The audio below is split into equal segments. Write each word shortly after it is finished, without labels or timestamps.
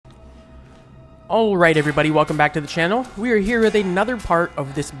Alright everybody, welcome back to the channel. We are here with another part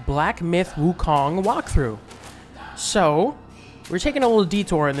of this Black Myth Wukong walkthrough. So, we're taking a little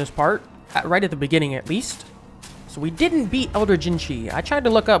detour in this part, right at the beginning at least. So we didn't beat Elder Jinchi. I tried to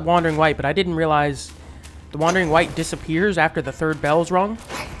look up Wandering White, but I didn't realize the Wandering White disappears after the third bell's rung,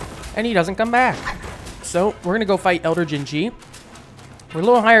 and he doesn't come back. So, we're gonna go fight Elder Jinchi. We're a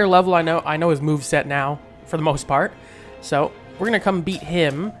little higher level, I know his moveset now, for the most part. So, we're going to come beat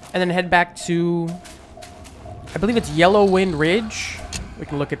him, and then head back to, I believe it's Yellow Wind Ridge. We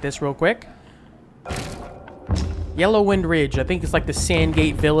can look at this real quick. Yellow Wind Ridge, I think it's like the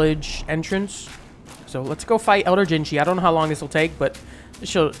Sandgate Village entrance. So let's go fight Elder Jinchi. I don't know how long this will take, but this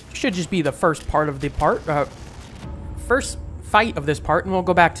should just be the first part of the first fight of this part, and we'll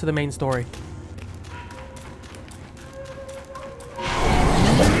go back to the main story.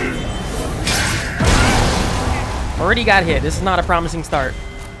 Already got hit. This is not a promising start.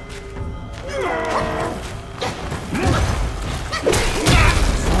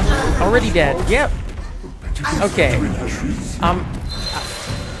 Already dead. Yep. Okay.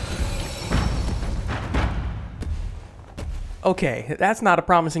 Okay, that's not a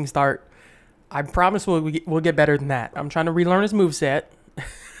promising start. I promise we'll get better than that. I'm trying to relearn his moveset.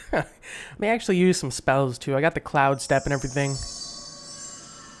 I may actually use some spells too. I got the Cloud Step and everything.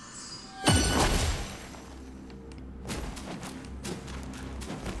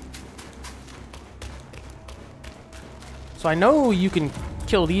 So I know you can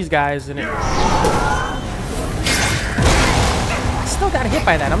kill these guys and it... I still got hit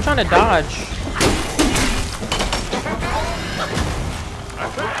by that. I'm trying to dodge.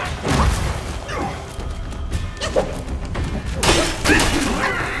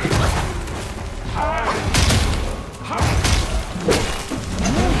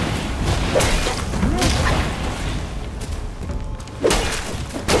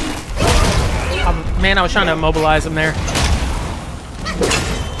 Oh, man, I was trying to immobilize him there.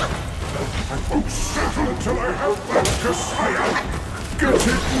 Until I have that Kasaya! Get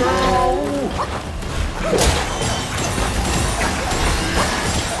it now!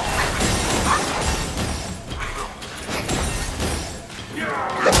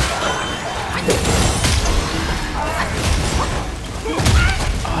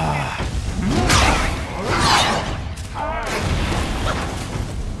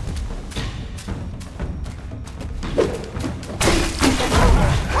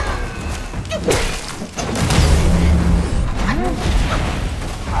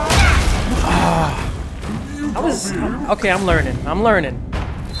 Okay, I'm learning.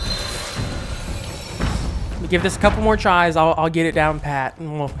 Let me give this a couple more tries. I'll get it down pat,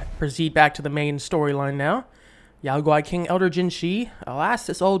 and we'll proceed back to the main storyline now. Yao Guai King Elder Jinchi. Alas,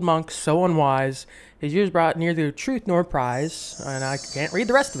 this old monk, so unwise. His years brought neither truth nor prize, and I can't read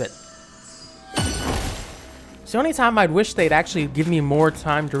the rest of it. It's the only time I'd wish they'd actually give me more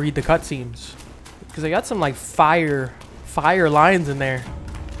time to read the cutscenes, because I got some like fire lines in there.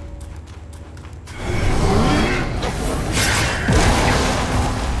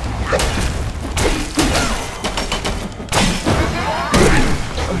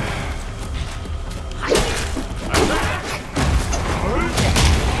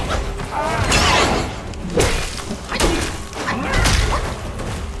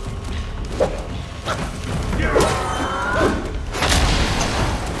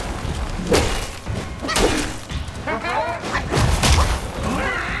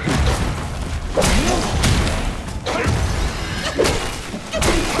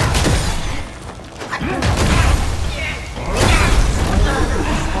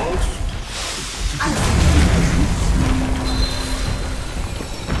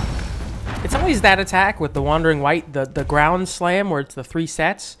 That attack with the Wandering White, the ground slam where it's the 3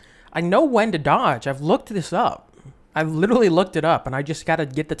 sets. I know when to dodge. I've looked this up. I've literally looked it up, and I just gotta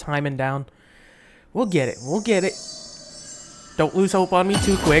get the timing down. We'll get it. We'll get it. Don't lose hope on me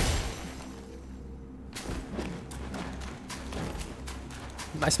too quick.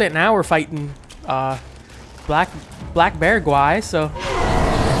 I spent an hour fighting Black Bear Guai, so...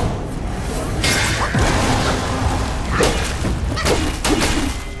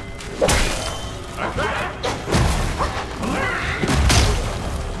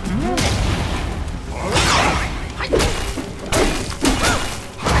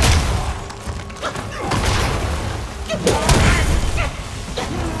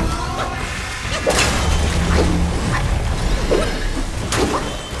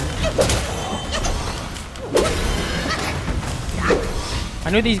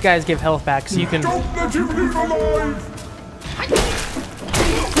 I know these guys give health back, so you can... Don't let him leave alive!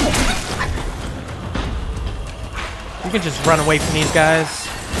 You can just run away from these guys.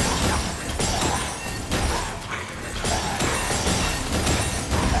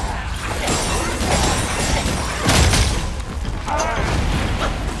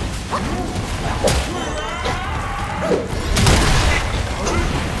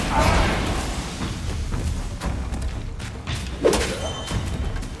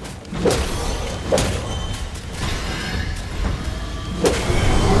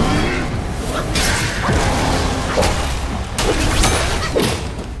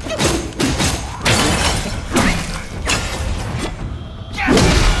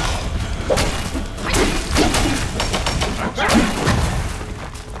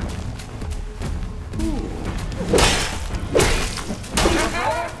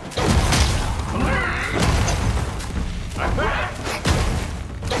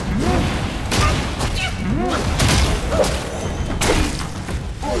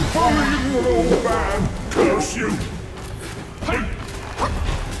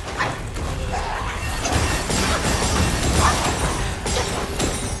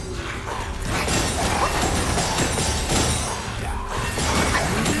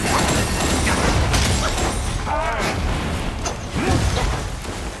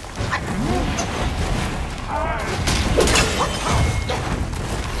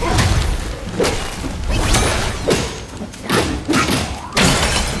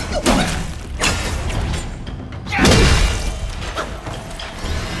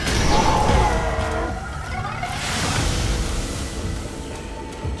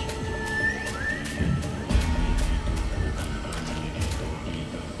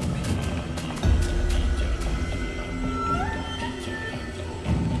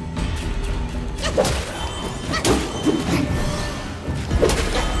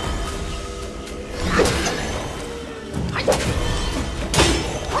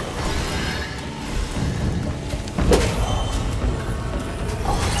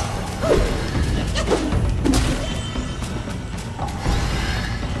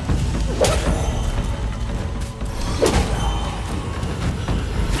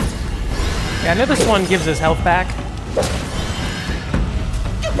 Yeah, I know this one gives his health back.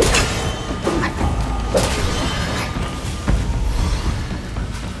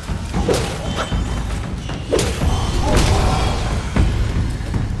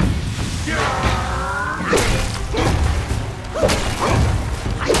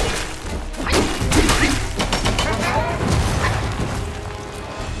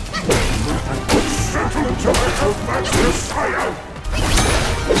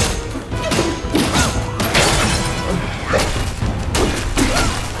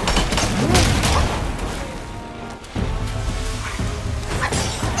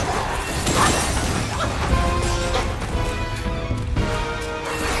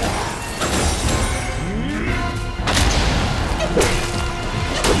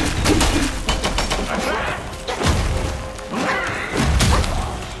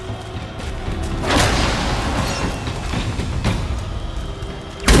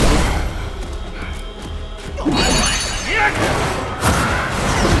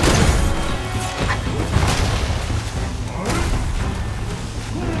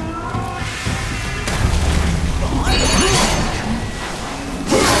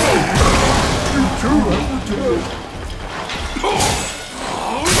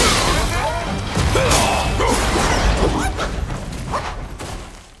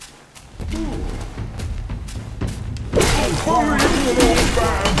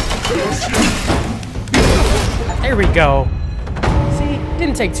 There we go. See,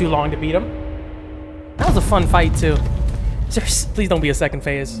 didn't take too long to beat him. That was a fun fight too. Please don't be a second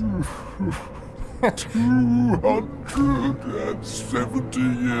phase. 270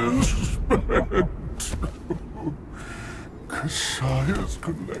 years spent. Kasayas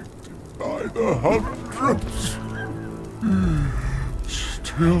collected by the hundreds.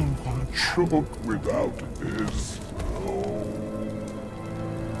 Still one short without his.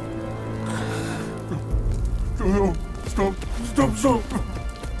 No, stop. Go back.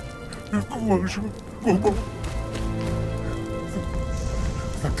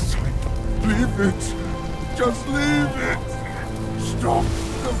 Leave it. Just leave it. Stop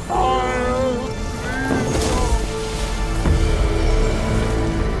the fire.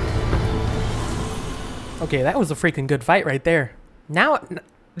 Okay, that was a freaking good fight right there. Now,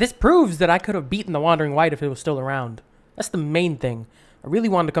 this proves that I could have beaten the Wandering White if it was still around. That's the main thing. I really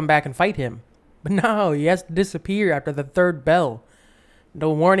wanted to come back and fight him. But no, he has to disappear after the third bell.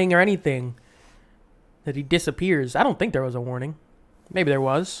 No warning or anything that he disappears. I don't think there was a warning. Maybe there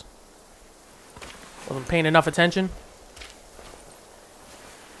was. Wasn't paying enough attention.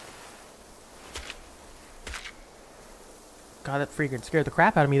 God, that freaking scared the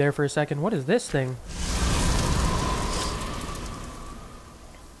crap out of me there for a second. What is this thing?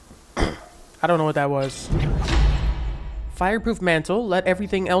 I don't know what that was. Fireproof mantle. Let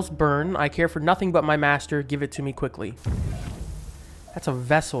everything else burn. I care for nothing but my master. Give it to me quickly. That's a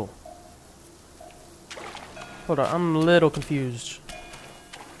vessel. Hold on. I'm a little confused.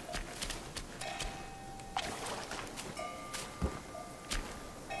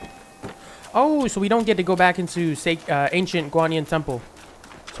 Oh, so we don't get to go back into ancient Guanyin Temple.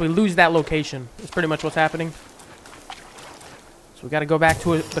 So we lose that location. That's pretty much what's happening. So we got to go back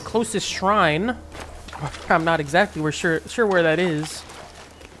to the closest shrine. I'm not exactly sure where that is.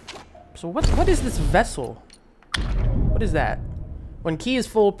 So what is this vessel? What is that? When key is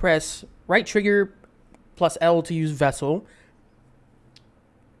full, press right trigger plus L to use vessel.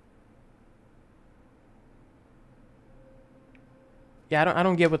 Yeah, I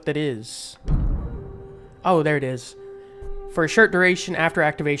don't get what that is. Oh, there it is. For a short duration after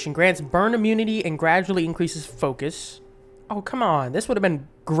activation, grants burn immunity and gradually increases focus. Oh, come on. This would have been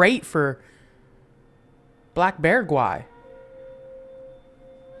great for Black Bear Guai.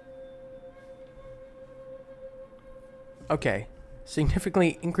 Okay.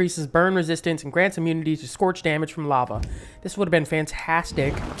 Significantly increases burn resistance and grants immunity to scorch damage from lava. This would have been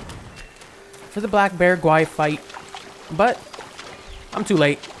fantastic for the Black Bear Guai fight. But I'm too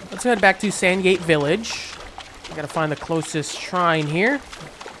late. Let's head back to Sandgate Village. I gotta find the closest shrine here.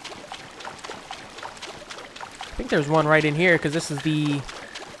 I think there's one right in here because this is the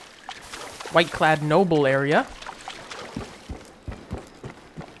White-clad Noble area.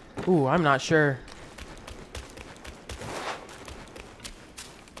 Ooh, I'm not sure.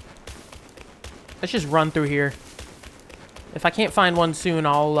 Let's just run through here. If I can't find one soon,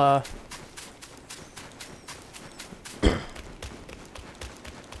 I'll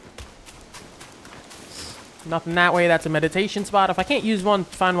nothing that way. That's a meditation spot. If I can't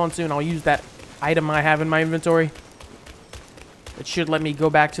find one soon, I'll use that item I have in my inventory. It should let me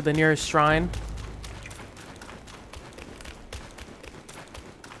go back to the nearest shrine.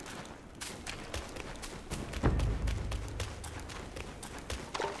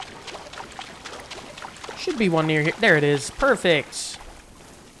 Should be one near here. There it is. Perfect.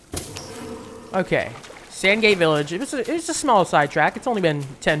 Okay. Sandgate Village. It was a small sidetrack. It's only been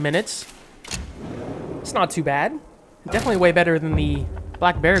 10 minutes. It's not too bad. Definitely way better than the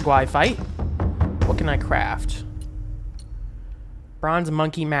Black Paraguay fight. What can I craft? Bronze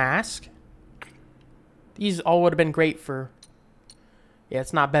monkey mask. These all would have been great for... Yeah,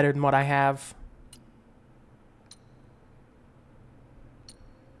 it's not better than what I have.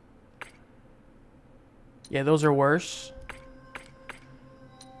 Yeah, those are worse.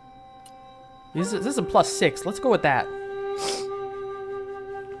 This is a +6. Let's go with that.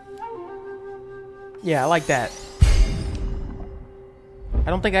 Yeah, I like that. I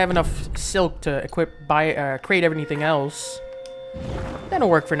don't think I have enough silk to create everything else. That'll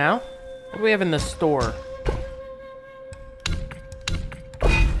work for now. What do we have in the store?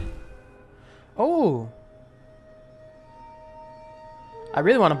 Oh. I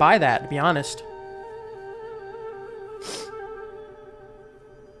really want to buy that, to be honest.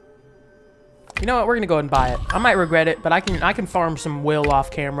 You know what? We're gonna go ahead and buy it. I might regret it, but I can farm some will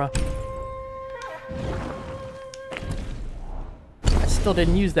off camera. I still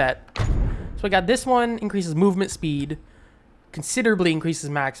didn't use that. So we got this one, increases movement speed, considerably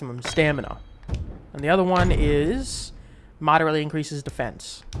increases maximum stamina. And the other one is moderately increases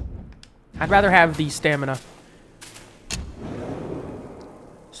defense. I'd rather have the stamina.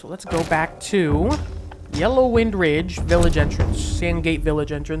 So let's go back to Yellow Wind Ridge Village entrance, Sandgate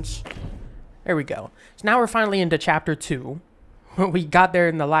Village entrance. There we go. So now we're finally into chapter 2. We got there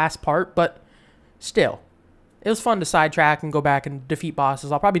in the last part, but still. It was fun to sidetrack and go back and defeat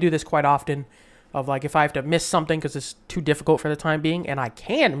bosses. I'll probably do this quite often. Of like if I have to miss something because it's too difficult for the time being, and I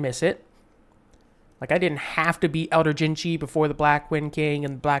can miss it. Like I didn't have to beat Elder Jinchi before the Black Wind King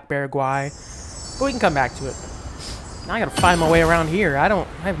and Black Paraguay. But we can come back to it. Now I gotta find my way around here. I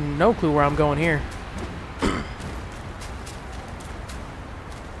have no clue where I'm going here.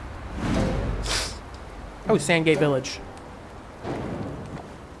 Oh, Sandgate Village.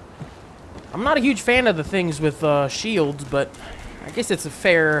 I'm not a huge fan of the things with shields, but I guess it's a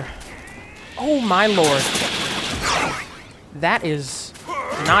fair... Oh, my lord. That is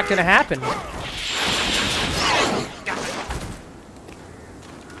not gonna happen.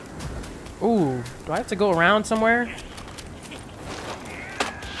 Ooh, do I have to go around somewhere?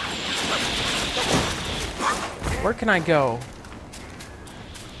 Where can I go?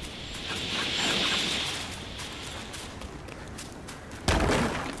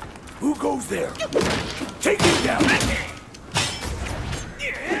 Who goes there? Take him down!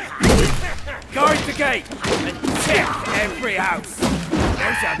 Guard the gate and check every house.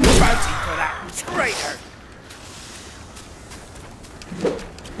 There's a bounty for that traitor.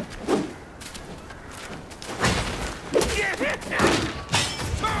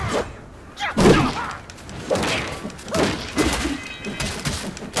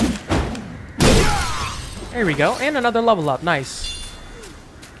 There we go, and another level up. Nice.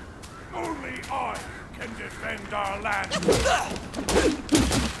 Only I can defend our land.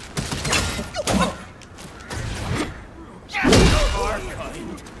 Our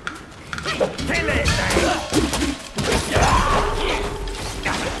kind. Kill it,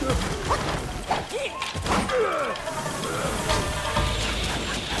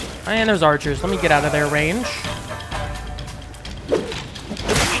 And there's archers. Let me get out of their range.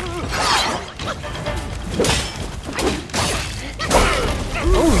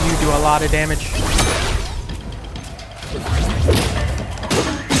 Oh, you do a lot of damage.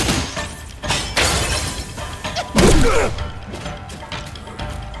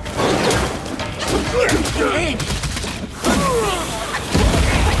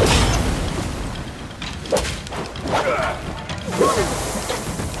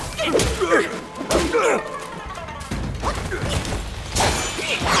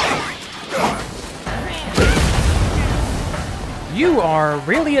 You are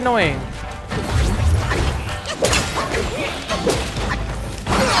really annoying.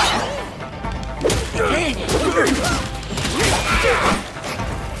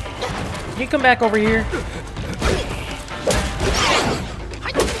 Can you come back over here?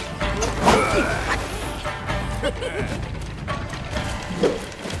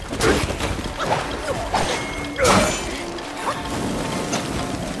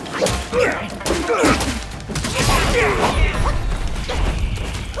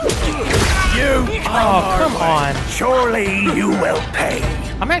 Oh, come on. Surely you will pay.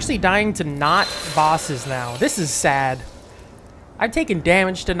 I'm actually dying to not bosses now. This is sad. I've taken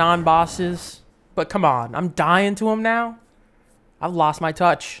damage to non-bosses, but come on. I'm dying to them now? I've lost my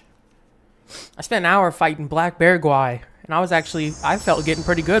touch. I spent an hour fighting Black Paraguay, and I felt getting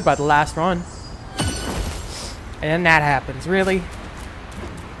pretty good by the last run. And then that happens, really?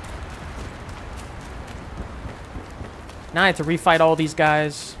 Now I have to refight all these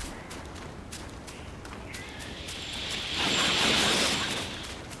guys.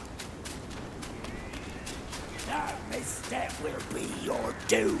 That misstep will be your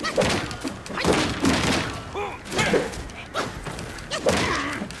doom.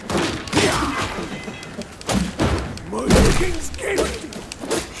 My king's gift.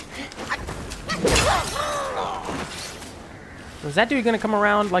 Was that dude gonna come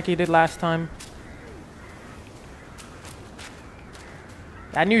around like he did last time?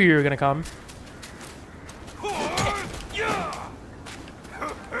 I knew you were gonna come.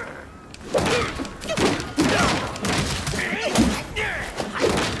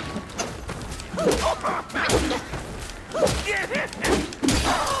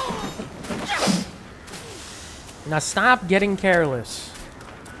 Now stop getting careless.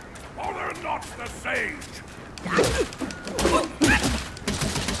 Bother not the sage.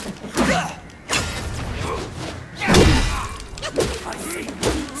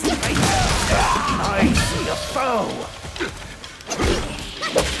 I see a foe.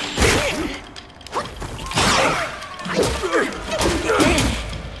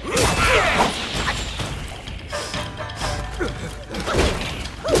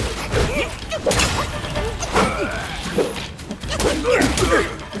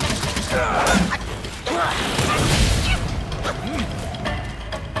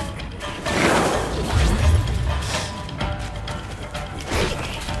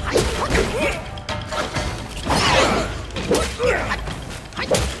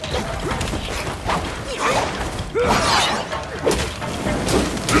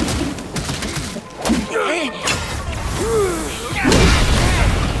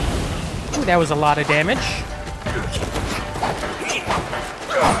 Ooh, that was a lot of damage.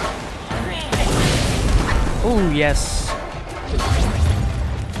 Ooh, yes.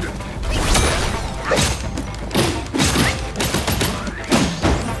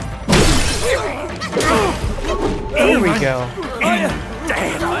 There we go.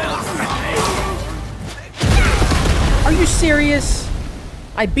 Are you serious?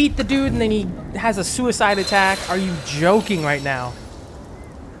 I beat the dude and then he has a suicide attack? Are you joking right now?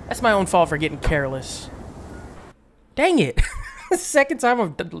 That's my own fault for getting careless. Dang it. The second time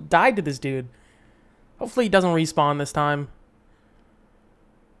I've died to this dude. Hopefully he doesn't respawn this time.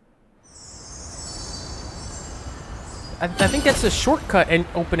 I think that's a shortcut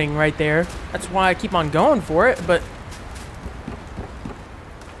opening right there. That's why I keep on going for it, but...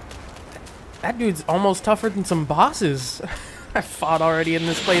 that dude's almost tougher than some bosses I fought already in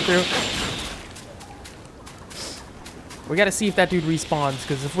this playthrough. We gotta see if that dude respawns,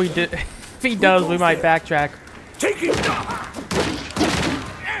 because if if he does, we might backtrack. Take it!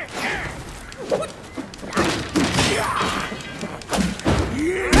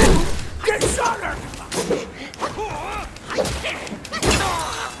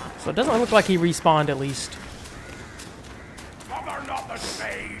 So it doesn't look like he respawned, at least. Bother not the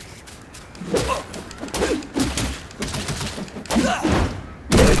sage.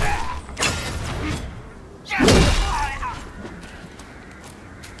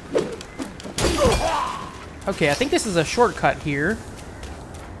 Okay, I think this is a shortcut here.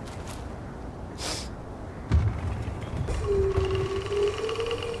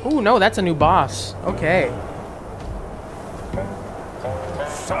 Oh no, that's a new boss. Okay.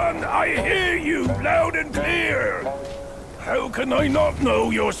 Son, I hear you loud and clear. How can I not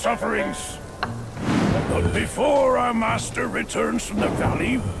know your sufferings? But before our master returns from the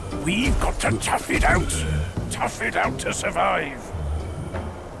valley, we've got to tough it out. Tough it out to survive.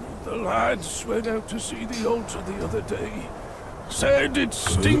 The lads went out to see the altar the other day. Said it's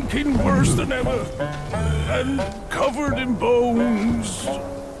stinking worse than ever. And covered in bones.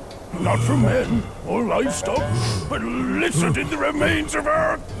 Not from men or livestock, but littered in the remains of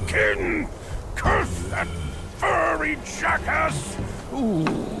our kin. Curse that furry jackass! Ooh,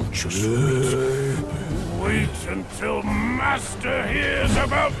 just wait. Wait until Master hears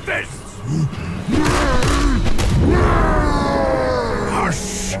about this!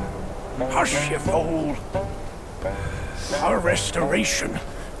 Hush! Hush, you fool! Our restoration.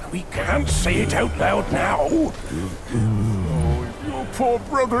 We can't say it out loud now. Oh, your poor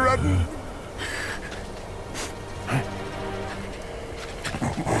brother hadn't...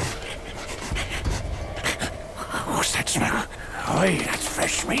 What's that smell? Aye, that's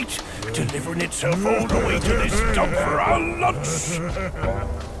fresh meat. Delivering itself all the way to this dump for our lunch.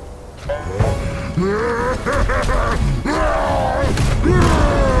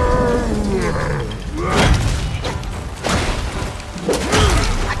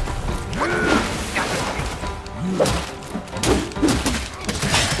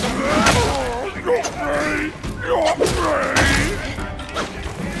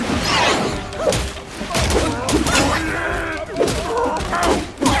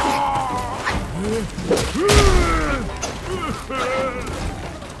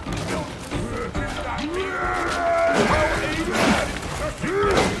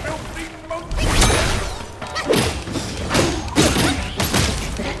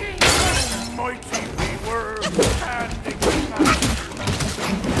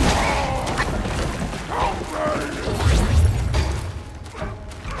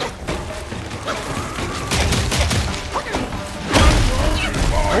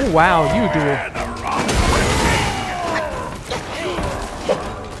 Oh wow, you duel.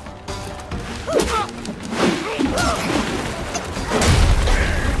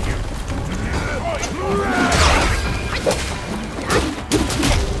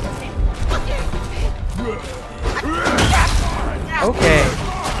 Okay.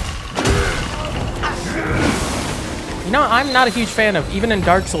 You know, I'm not a huge fan of, even in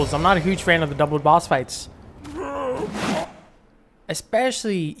Dark Souls, I'm not a huge fan of the double boss fights.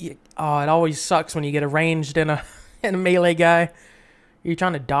 Especially, oh, it always sucks when you get a ranged and a melee guy. You're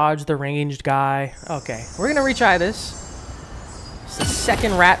trying to dodge the ranged guy. Okay, we're gonna retry this. It's the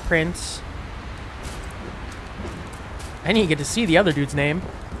second Rat Prince. I didn't get to see the other dude's name.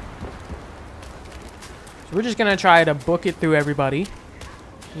 So we're just gonna try to book it through everybody.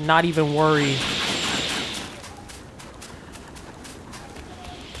 Not even worry.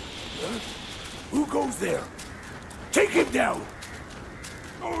 Who goes there? Take him down!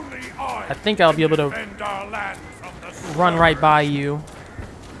 Only I think I'll be able to run right by you.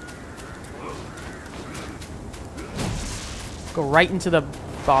 Go right into the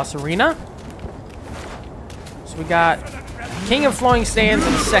boss arena. So we got King of Flowing Sands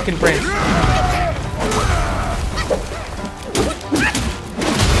and Second Prince.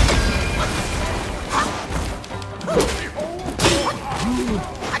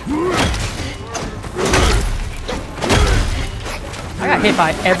 I got hit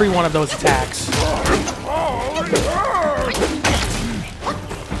by every one of those attacks.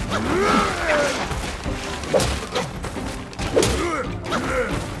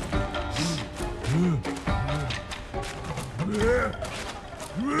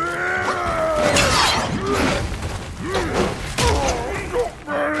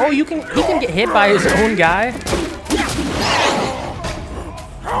 Oh, he can get hit by his own guy?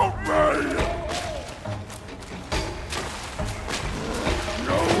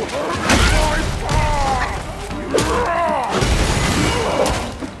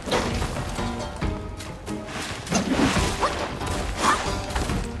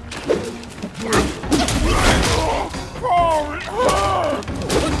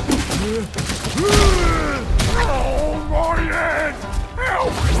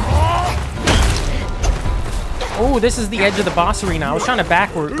 Oh, this is the edge of the boss arena. I was trying to go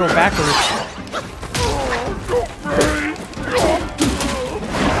backwards.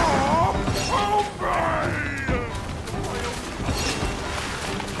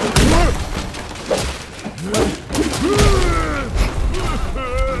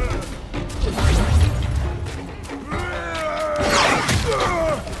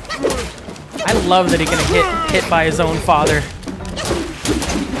 I love that he can get hit by his own father.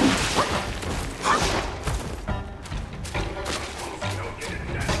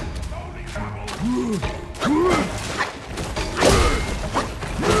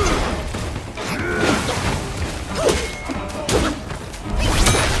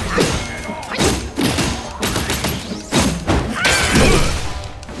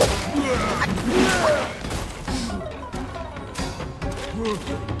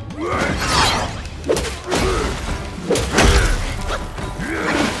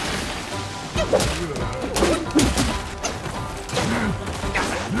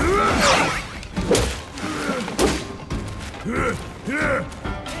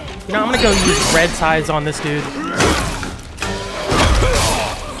 You know, I'm gonna go use red ties on this dude.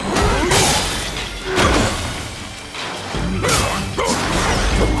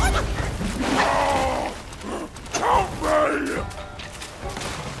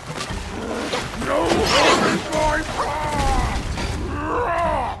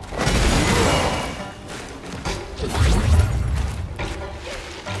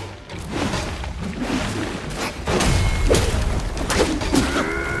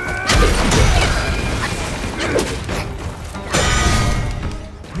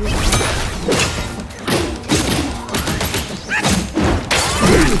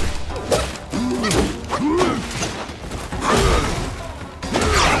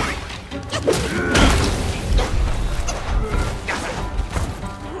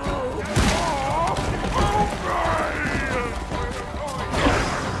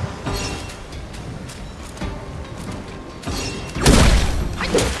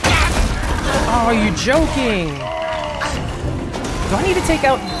 Oh, are you joking? Do I need to take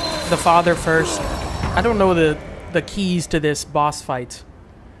out the father first? I don't know the keys to this boss fight.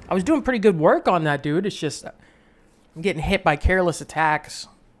 I was doing pretty good work on that dude. It's just I'm getting hit by careless attacks.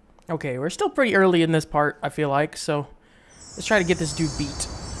 Okay, we're still pretty early in this part, I feel like, so let's try to get this dude beat.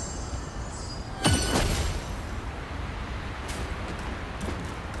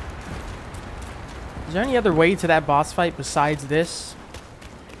 Is there any other way to that boss fight besides this?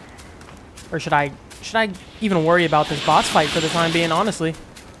 Or should I even worry about this boss fight for the time being, honestly?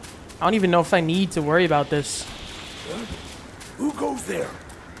 I don't even know if I need to worry about this. Who goes there?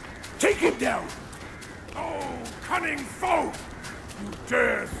 Take him down! Oh, cunning foe! You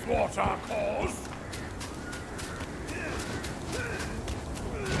dare thwart our cause?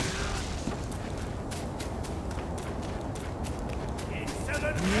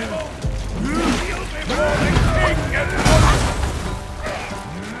 Insolent devil! You'll be more than king and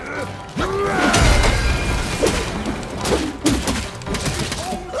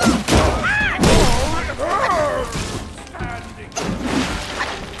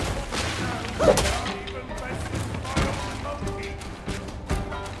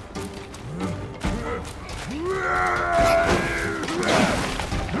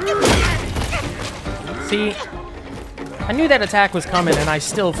See, I knew that attack was coming and I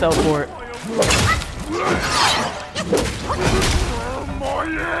still fell for it.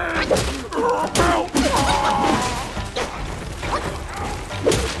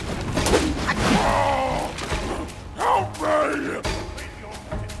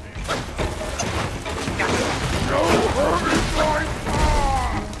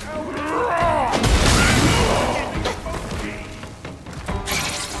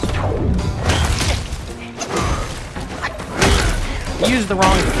 I used the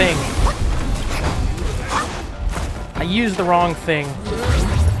wrong thing. I used the wrong thing.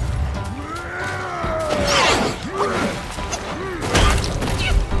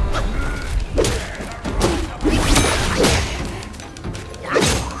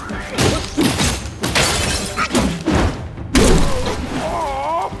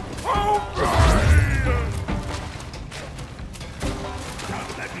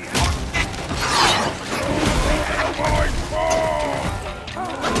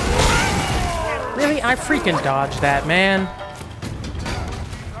 Really? I freaking dodged that, man.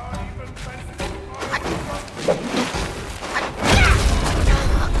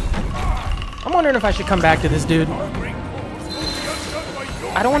 I'm wondering if I should come back to this dude.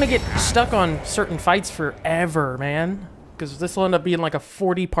 I don't want to get stuck on certain fights forever, man. Because this will end up being like a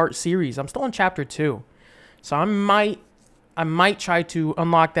 40-part series. I'm still in chapter 2. So I might try to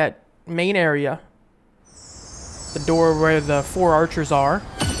unlock that main area. The door where the 4 archers are.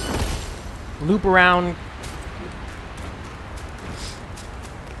 Loop around.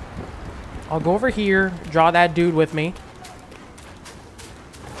 I'll go over here, draw that dude with me.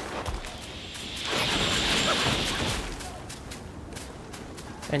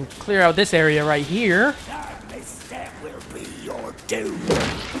 And clear out this area right here. that will be your doom.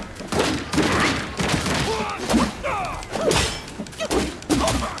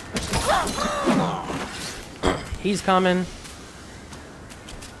 He's coming.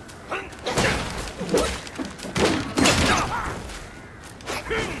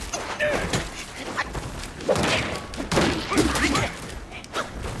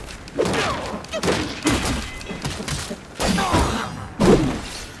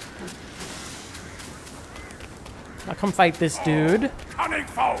 Now come fight this dude. Cunning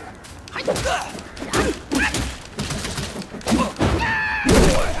foe!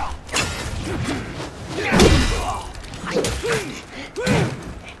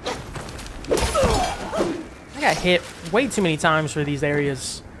 I got hit way too many times for these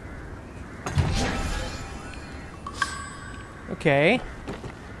areas. Okay.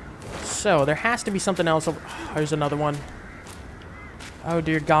 So, there has to be something else. Oh, there's another one. Oh,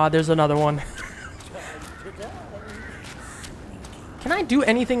 dear God, there's another one. Can I do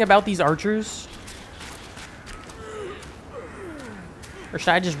anything about these archers? Or should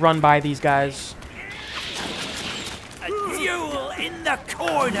I just run by these guys? A duel in the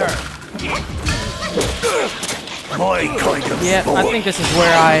corner. My kind of Yeah, I think this is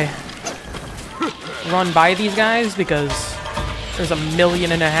where I run by these guys because there's 1.5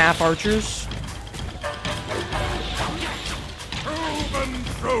 million archers. proven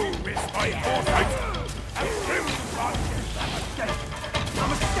true is my foresight.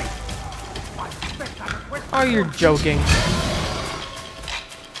 Oh, you're joking.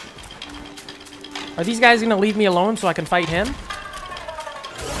 Are these guys gonna leave me alone so I can fight him?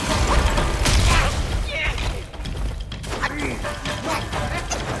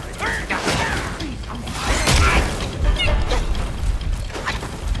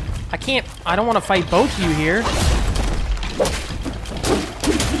 I don't want to fight both of you here.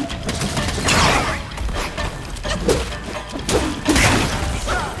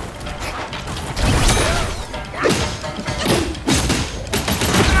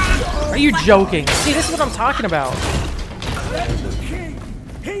 Are you joking? See, this is what I'm talking about.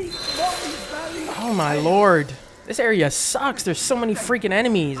 Oh my lord. This area sucks. There's so many freaking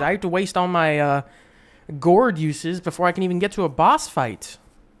enemies. I have to waste all my gourd uses before I can even get to a boss fight.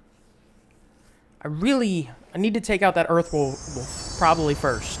 I need to take out that earth wolf probably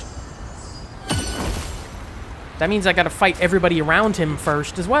first. That means I gotta fight everybody around him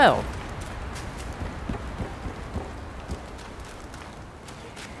first as well.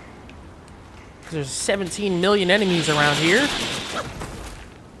 There's 17 million enemies around here.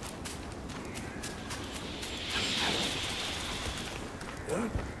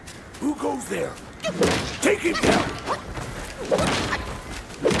 Who goes there? Take him down!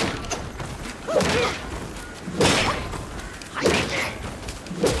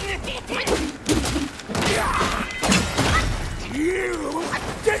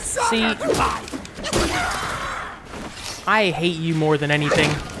 See, I hate you more than anything.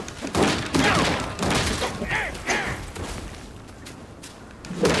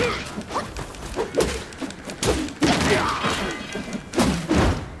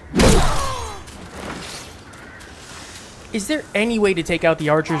 Is there any way to take out the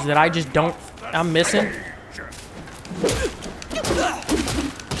archers that I just I'm missing?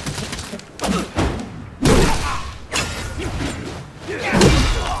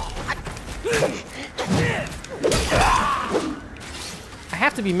 I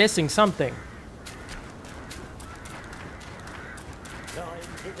have to be missing something.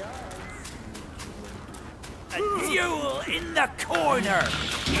 A duel in the corner.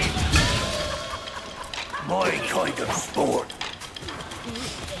 My kind of sport.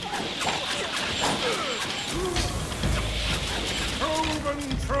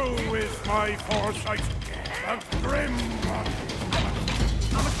 Proven true is my foresight. A grim one.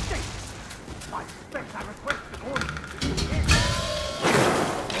 A mistake. I expect I requested orders.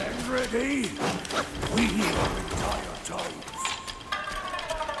 And ready? We entire times.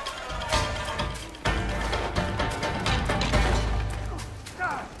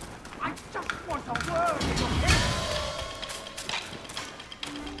 I just want a word in your head.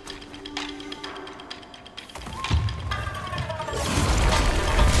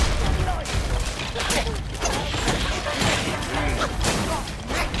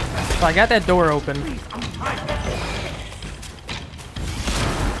 So I got that door open.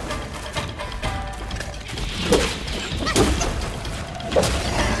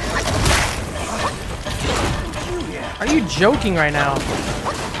 Are you joking right now?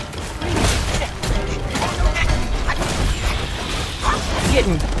 I'm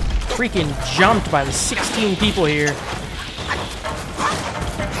getting freaking jumped by the 16 people here.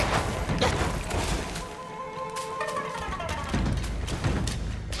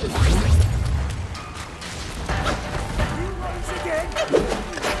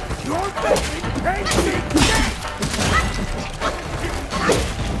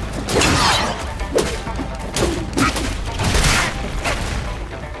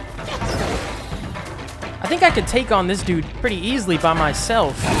 I think I could take on this dude pretty easily by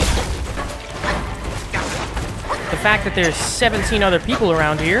myself. The fact that there's 17 other people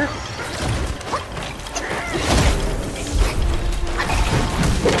around here.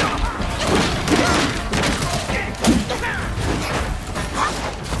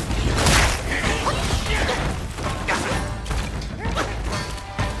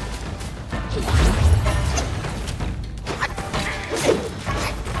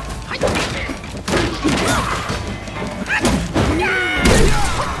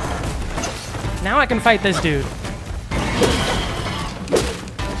 Now I can fight this dude.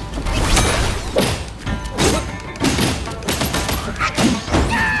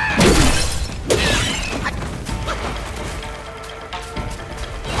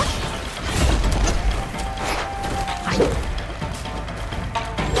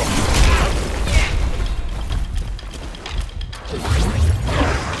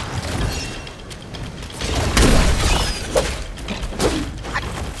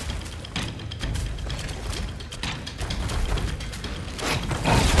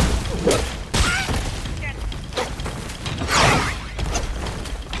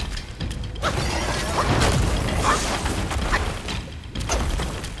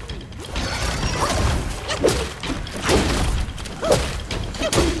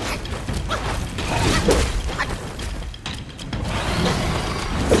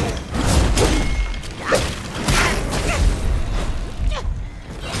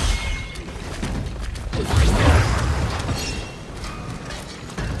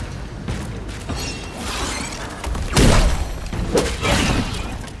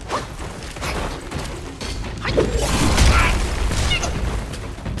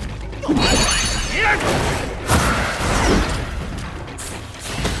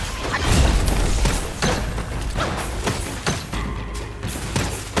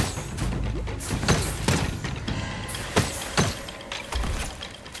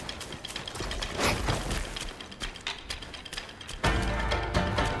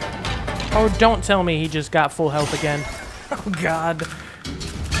 Oh, don't tell me he just got full health again. Oh, God.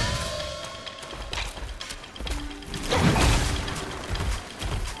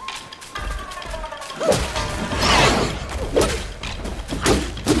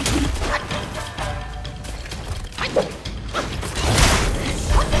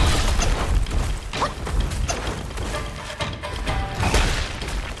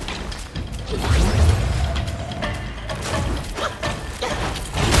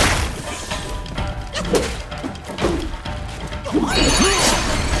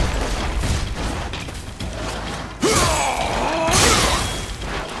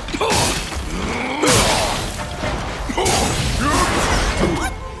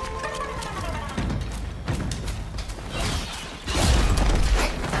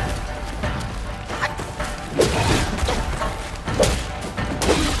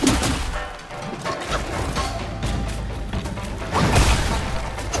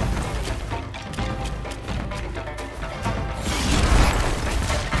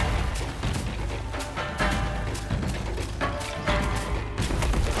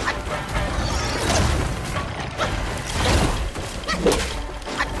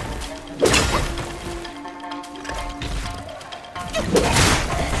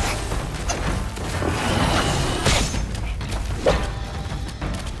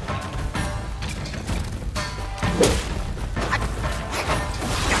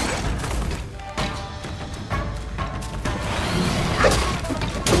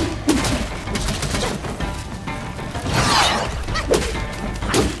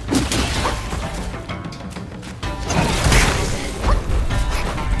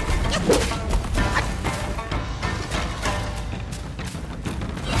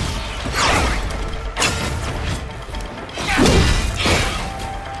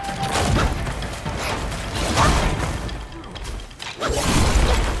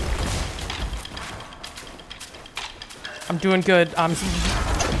 I'm doing good. I'm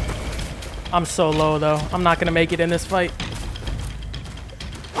so low though. I'm not gonna make it in this fight.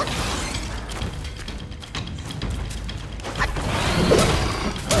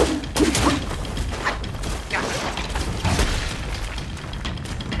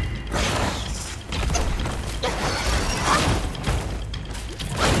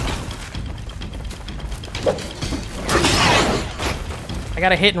 I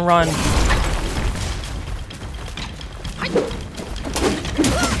gotta hit and run.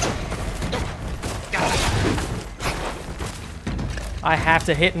 I have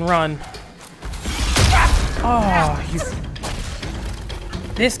to hit and run. Oh,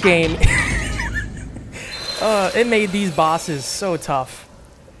 this game. It made these bosses so tough.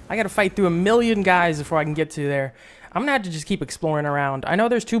 I gotta fight through a million guys before I can get to there. I'm gonna have to just keep exploring around. I know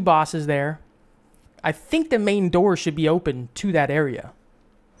there's 2 bosses there. I think the main door should be open to that area.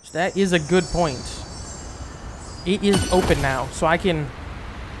 So that is a good point. It is open now, so I can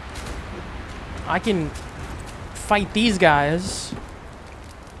fight these guys.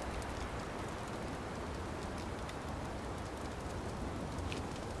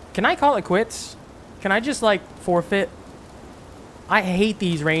 Can I call it quits? Can I just, like, forfeit? I hate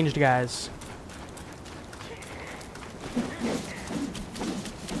these ranged guys.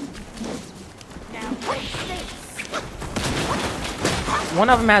 One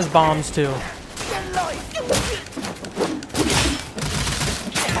of them has bombs, too.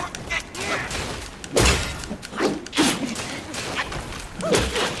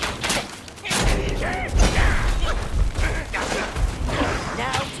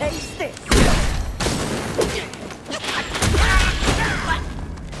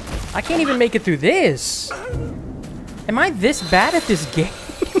 I can't even make it through this. Am I this bad at this game?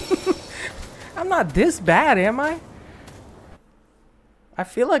 I'm not this bad, am I? I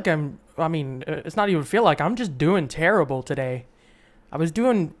feel like I mean, it's not even feel like. I'm just doing terrible today. I was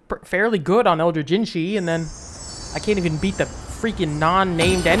doing fairly good on Elder Jinshi, and then I can't even beat the freaking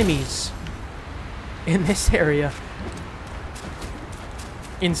non-named enemies in this area.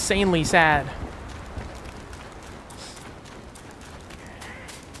 Insanely sad.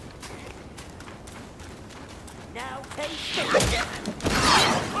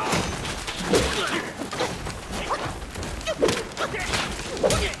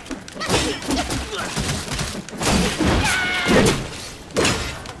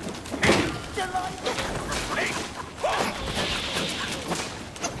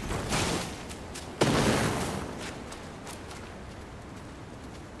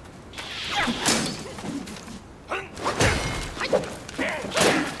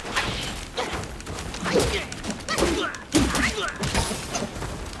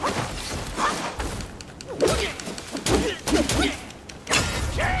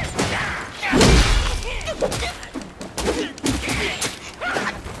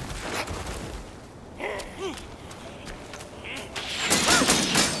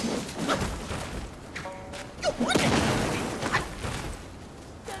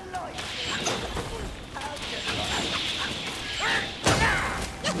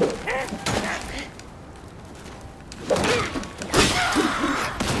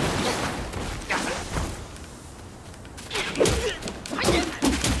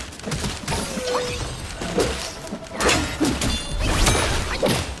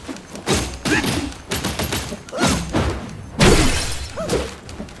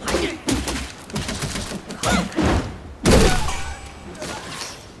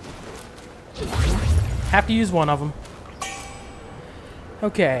 Have to use one of them.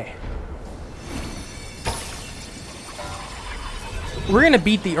 Okay. We're gonna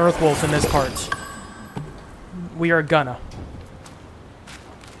beat the Earth Wolf in this part. We are gonna.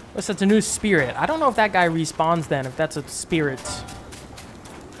 What's that's a new spirit? I don't know if that guy respawns then, if that's a spirit.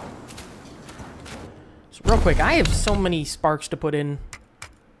 So real quick, I have so many sparks to put in.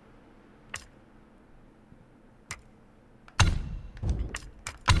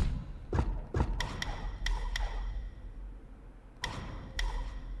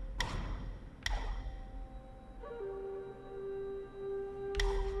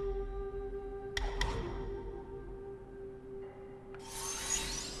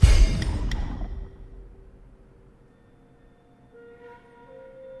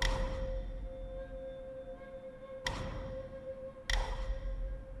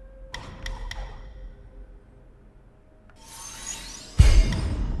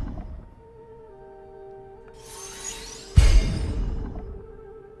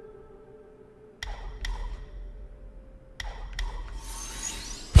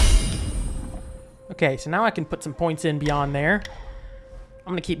 Okay, so now I can put some points in beyond there.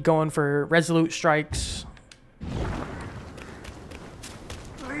 I'm gonna keep going for resolute strikes.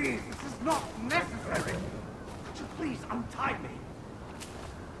 Please, this is not necessary. Would you please untie me?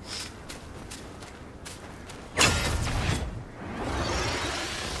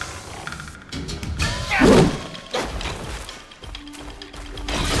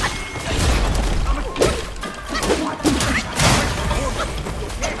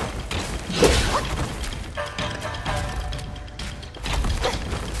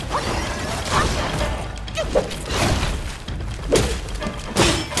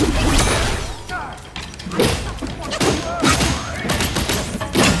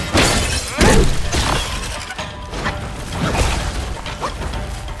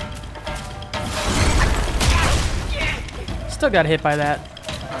 Still got hit by that.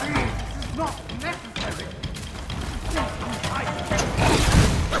 This is not necessary.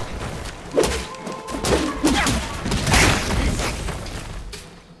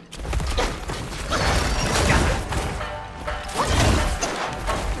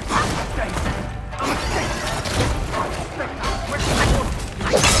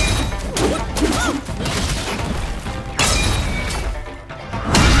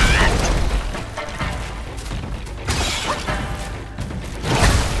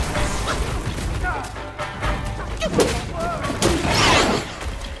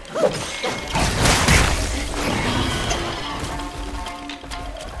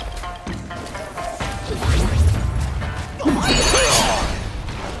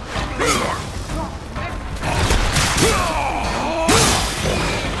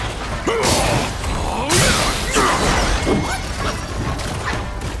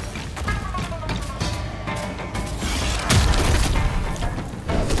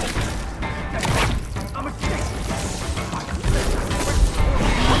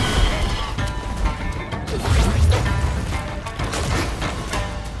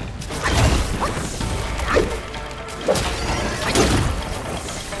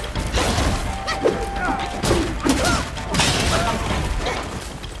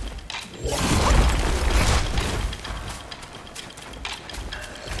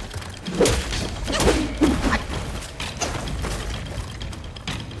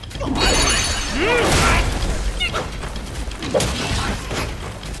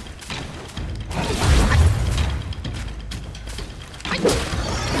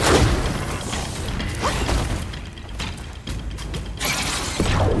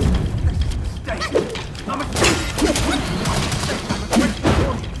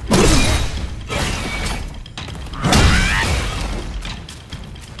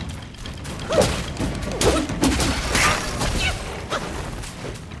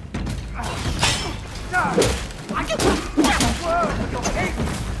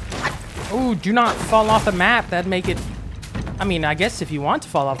 Ooh, do not fall off the map. That'd make it... I mean, I guess if you want to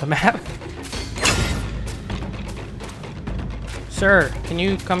fall off the map. Sir, can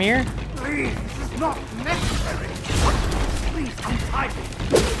you come here? Please, this is not necessary. Please untie me.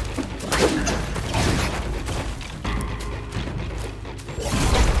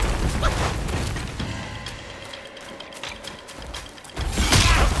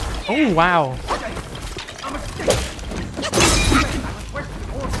 Oh, wow. A mistake. I request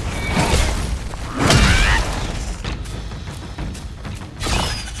an order.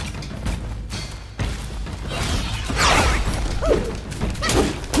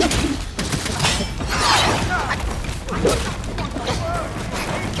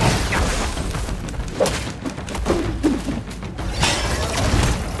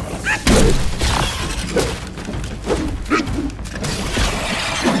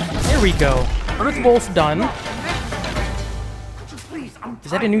 There we go. Earth Wolf done. Please, I'm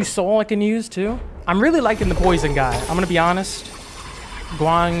Is that a new soul I can use too? I'm really liking the poison guy. I'm gonna be honest.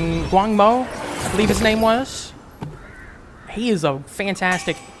 Guangmo, I believe his name was. He is a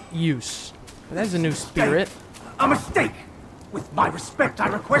fantastic use. That's a new spirit. A mistake. With my respect, I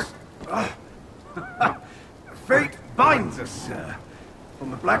request. Fate binds us, sir.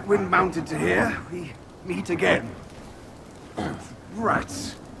 From the Black Wind Mountain to here, we meet again.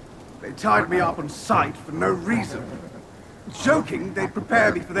 Rats. They tied me up on sight for no reason. Joking, they'd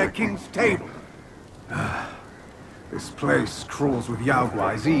prepare me for their king's table. This place crawls with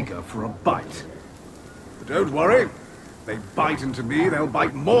Yaoguais eager for a bite. But don't worry. If they bite into me, they'll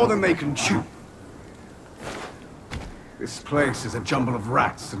bite more than they can chew. This place is a jumble of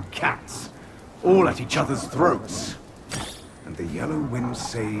rats and cats, all at each other's throats. And the Yellow Wind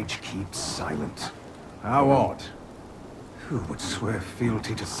Sage keeps silent. How odd. Who would swear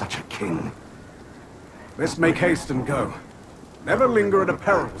fealty to such a king? Let's make haste and go. Never linger at a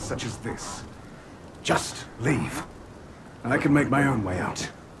peril such as this. Just leave. I can make my own way out.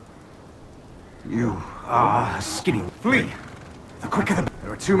 You are a skinny. Flee! The quicker the...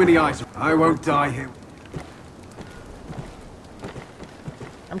 There are too many eyes. I won't die here.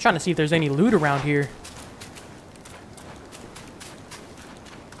 I'm trying to see if there's any loot around here.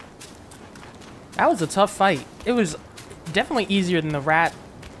 That was a tough fight. It was definitely easier than the rat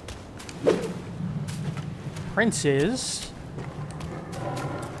princes.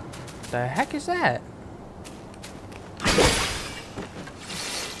 The heck is that?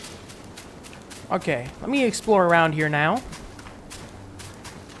 Okay, let me explore around here now.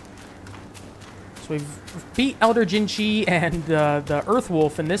 So we've beat Elder Jinchi and the Earth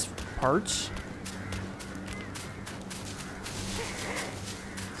Wolf in this part.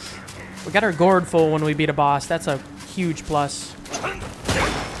 We got our gourd full when we beat a boss. That's a huge plus.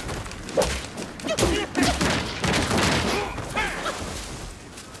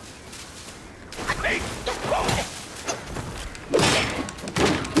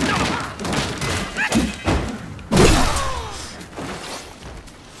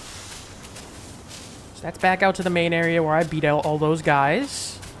 So that's back out to the main area where I beat out all those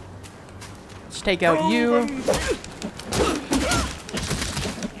guys. Let's take out you.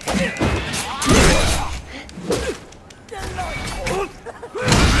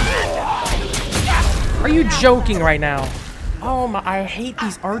 Are you joking right now? Oh my, I hate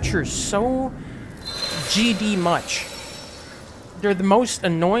these archers so GD much. They're the most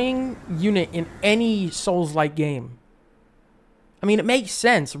annoying unit in any Souls-like game. I mean, it makes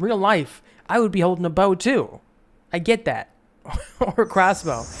sense. Real life, I would be holding a bow too. I get that. Or a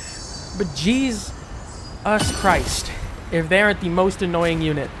crossbow. But jeez us Christ, if they aren't the most annoying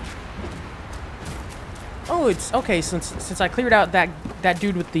unit. Oh, it's okay, since I cleared out that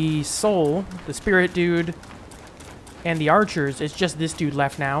dude with the soul, the spirit dude, and the archers, it's just this dude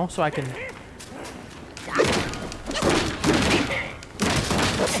left now, so I can...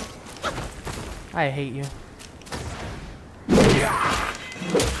 I hate you.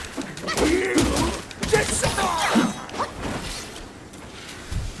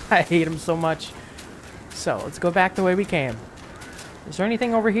 I hate him so much. So, let's go back the way we came. Is there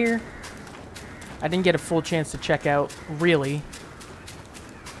anything over here? I didn't get a full chance to check out, really.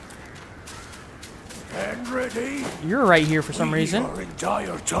 And ready? You're right here for some reason. We are in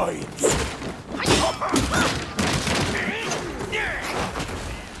dire times.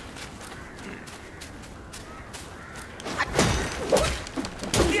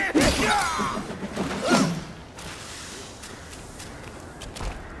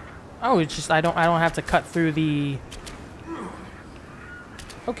 Oh, it's just I don't have to cut through the...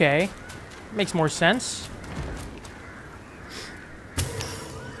 Okay. Makes more sense.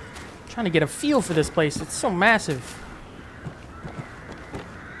 Trying to get a feel for this place. It's so massive.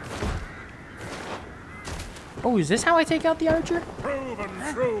 Oh, is this how I take out the archer? Proven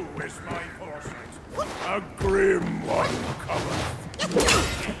true is my foresight. A grim one cometh.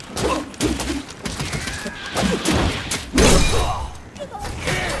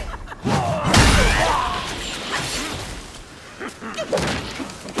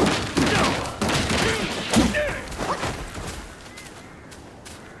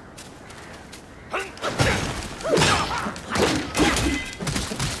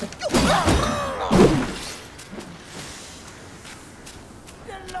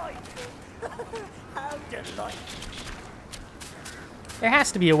 There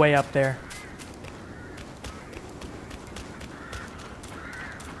has to be a way up there.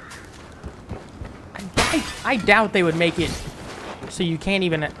 I doubt they would make it so you can't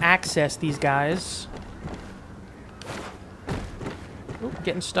even access these guys. Oop,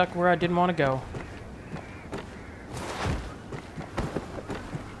 getting stuck where I didn't want to go.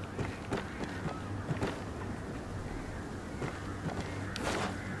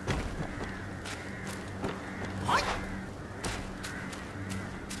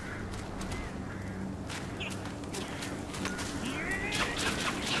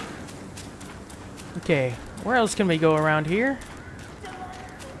 Okay, where else can we go around here?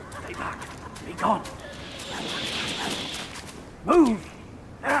 Stay back. Be gone. Move!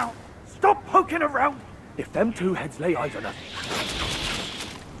 Now! Stop poking around! If them two heads lay eyes on us...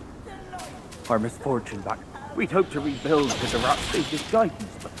 Our misfortune back. We'd hoped to rebuild with the rat sage's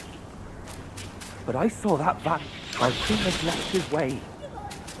guidance, but I saw that van. Our king has left his way.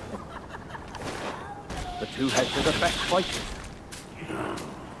 The two heads are the best fighters.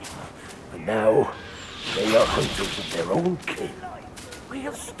 And now, they are hunters of their own kin.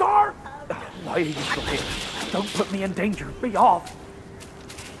 We'll start! Why are you still here? Don't put me in danger. Be off!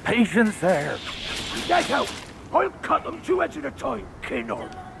 Patience there. Get out! I'll cut them two heads at a time, kin or...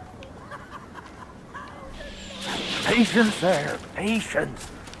 Patience there. Patience.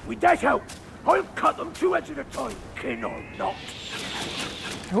 We dash out. I'll cut them two heads at a time, kin or not.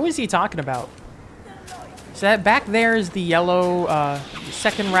 Who is he talking about? So that back there is the yellow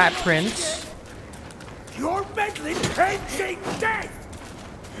second rat prince. You're meddling pending death!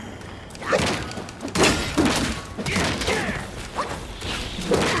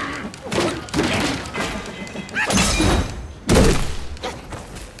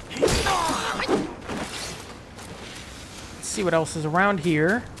 Let's see what else is around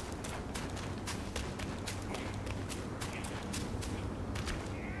here.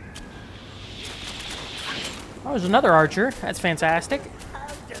 Oh, there's another archer. That's fantastic.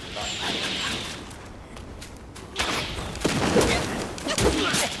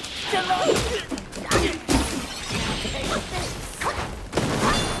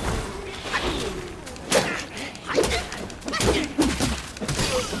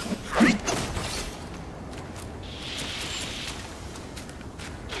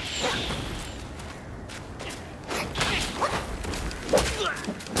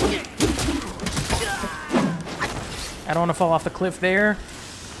 I don't want to fall off the cliff there.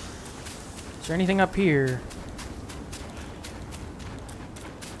 Is there anything up here?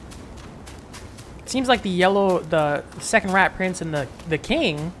 It seems like the second rat prince and the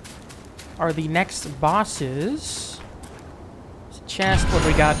king are the next bosses. There's a chest. What do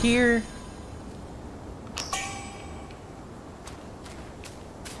we got here?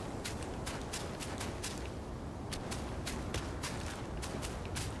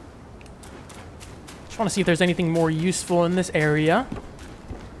 Just want to see if there's anything more useful in this area.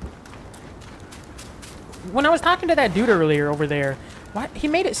 When I was talking to that dude earlier over there, he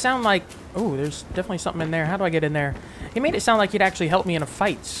made it sound like... Oh, there's definitely something in there. How do I get in there? He made it sound like he'd actually help me in a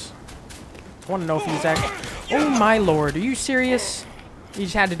fight. I want to know if he's actually... Oh my lord, are you serious? You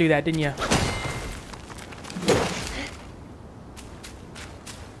just had to do that, didn't you?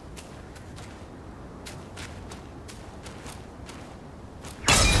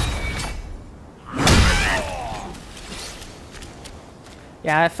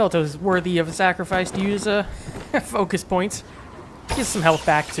 Yeah, I felt it was worthy of a sacrifice to use focus points. Get some health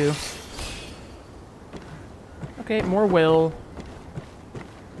back, too. Okay, more will.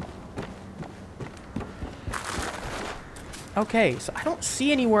 Okay, so I don't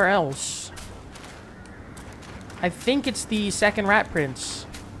see anywhere else. I think it's the second rat prince.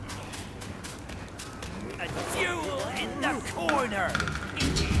 A duel in the corner.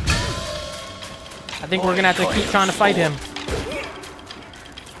 I think we're gonna have to keep trying to fight him.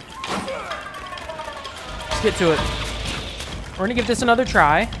 Let's get to it. We're gonna give this another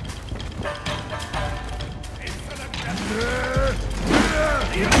try.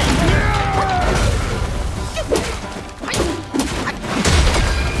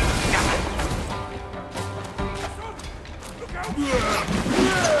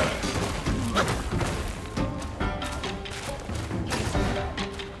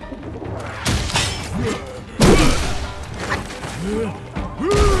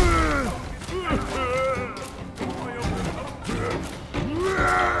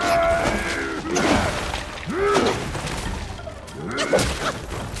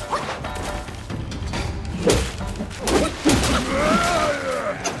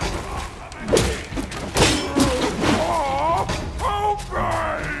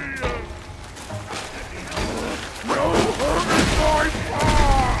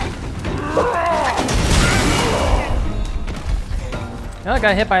 Oh, I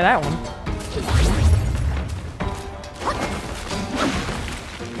got hit by that one.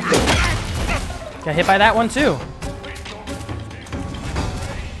 Got hit by that one too.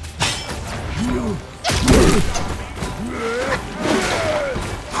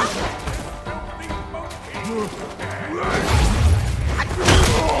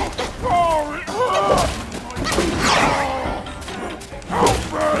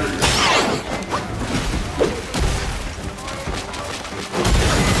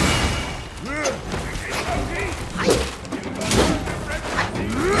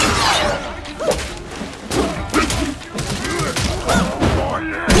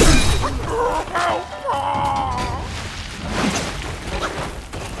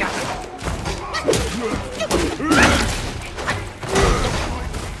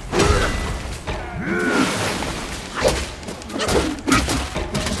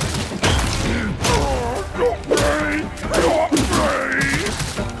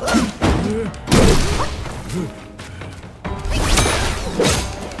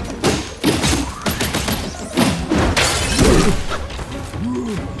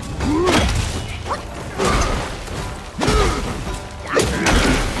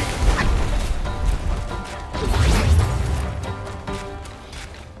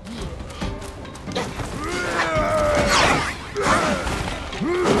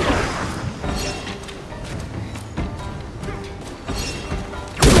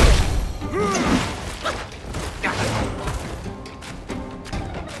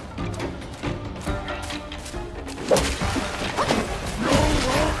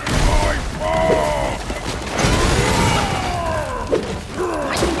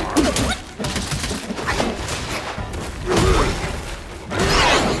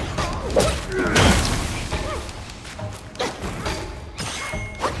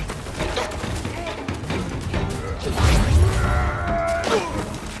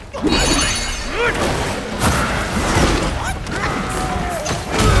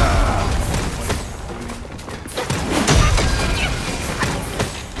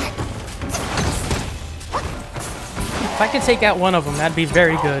 If I could take out one of them, that'd be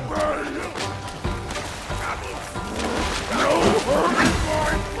very good.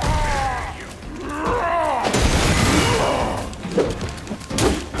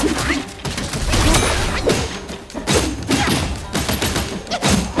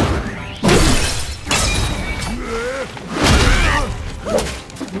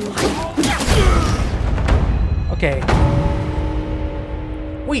 Okay.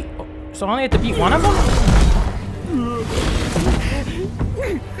 Wait, so I only have to beat one of them?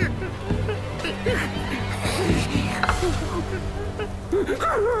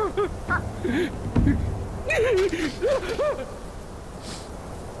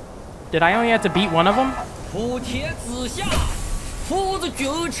 Did I only have to beat one of them?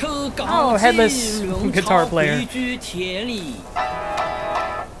 Oh, headless guitar player.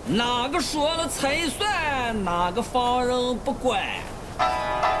 哪个说了才算，哪个放任不管？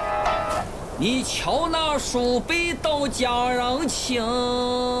你瞧那鼠辈都将人情，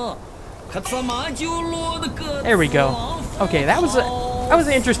可怎么就落得个 There we go. Okay, that was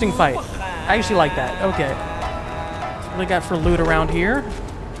an interesting fight. I actually like that. Okay. What do we got for loot around here?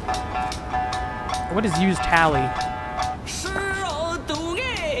 What is used tally? 世人都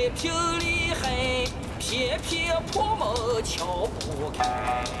爱拼厉害，偏偏破门敲不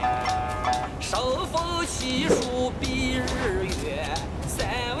开。生逢奇数比日月，三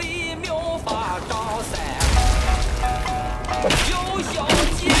位妙法张三。要想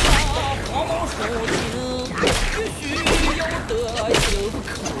见那黄毛手情，必须要得心不可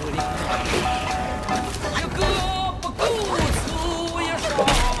灵。一个不够凑一双。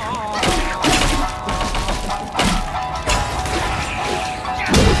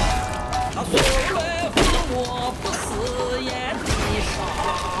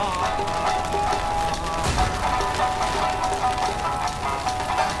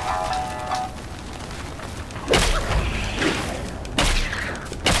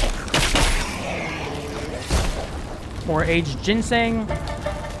 More aged ginseng. So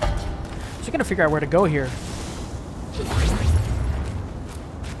I gotta figure out where to go here.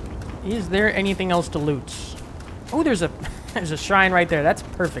 Is there anything else to loot? Oh, there's a shrine right there. That's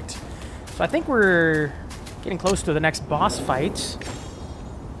perfect. So I think we're getting close to the next boss fight.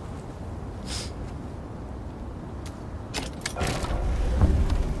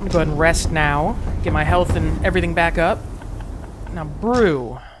 I'm gonna go ahead and rest now. Get my health and everything back up. Now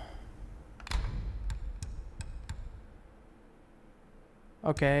brew.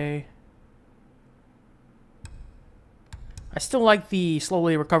 Okay. I still like the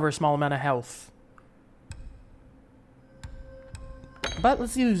slowly recover a small amount of health. But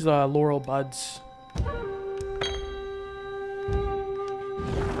let's use laurel buds.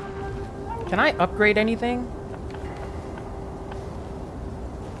 Can I upgrade anything?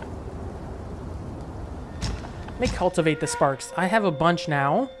 Let me cultivate the sparks. I have a bunch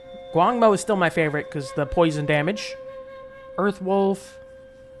now. Guangmo is still my favorite because the poison damage. Earth Wolf.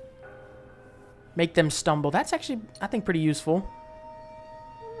 Make them stumble. That's actually, I think, pretty useful.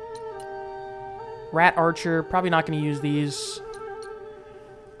 Rat Archer. Probably not going to use these.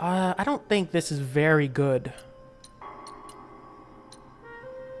 I don't think this is very good.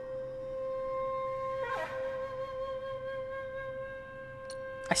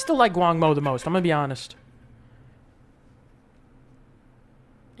 I still like Guangmo the most. I'm going to be honest.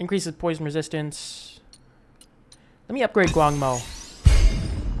 Increases poison resistance. Let me upgrade Guangmo.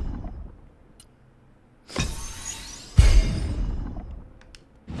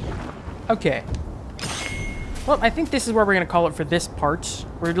 Okay. Well, I think this is where we're going to call it for this part.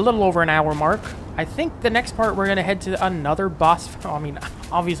 We're a little over an hour mark. I think the next part we're going to head to another boss. I mean,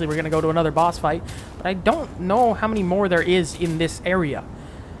 obviously we're going to go to another boss fight. But I don't know how many more there is in this area.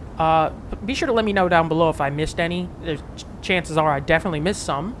 Be sure to let me know down below if I missed any. Chances are I definitely missed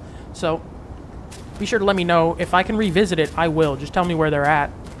some. So be sure to let me know. If I can revisit it, I will. Just tell me where they're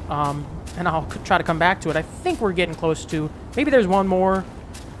at. And I'll try to come back to it. I think we're getting close to... Maybe there's one more.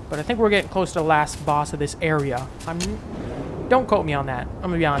 But I think we're getting close to the last boss of this area. Don't quote me on that. I'm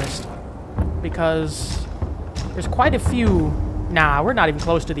going to be honest. Because there's quite a few... Nah, we're not even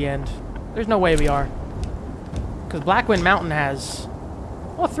close to the end. There's no way we are. Because Blackwind Mountain has...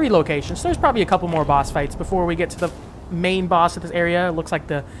 Well, 3 locations. So there's probably a couple more boss fights before we get to the main boss of this area. It looks like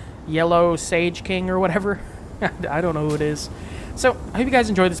the Yellow Sage King or whatever. I don't know who it is. So, I hope you guys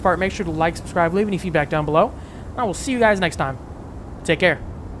enjoyed this part. Make sure to like, subscribe, leave any feedback down below. I will see you guys next time. Take care.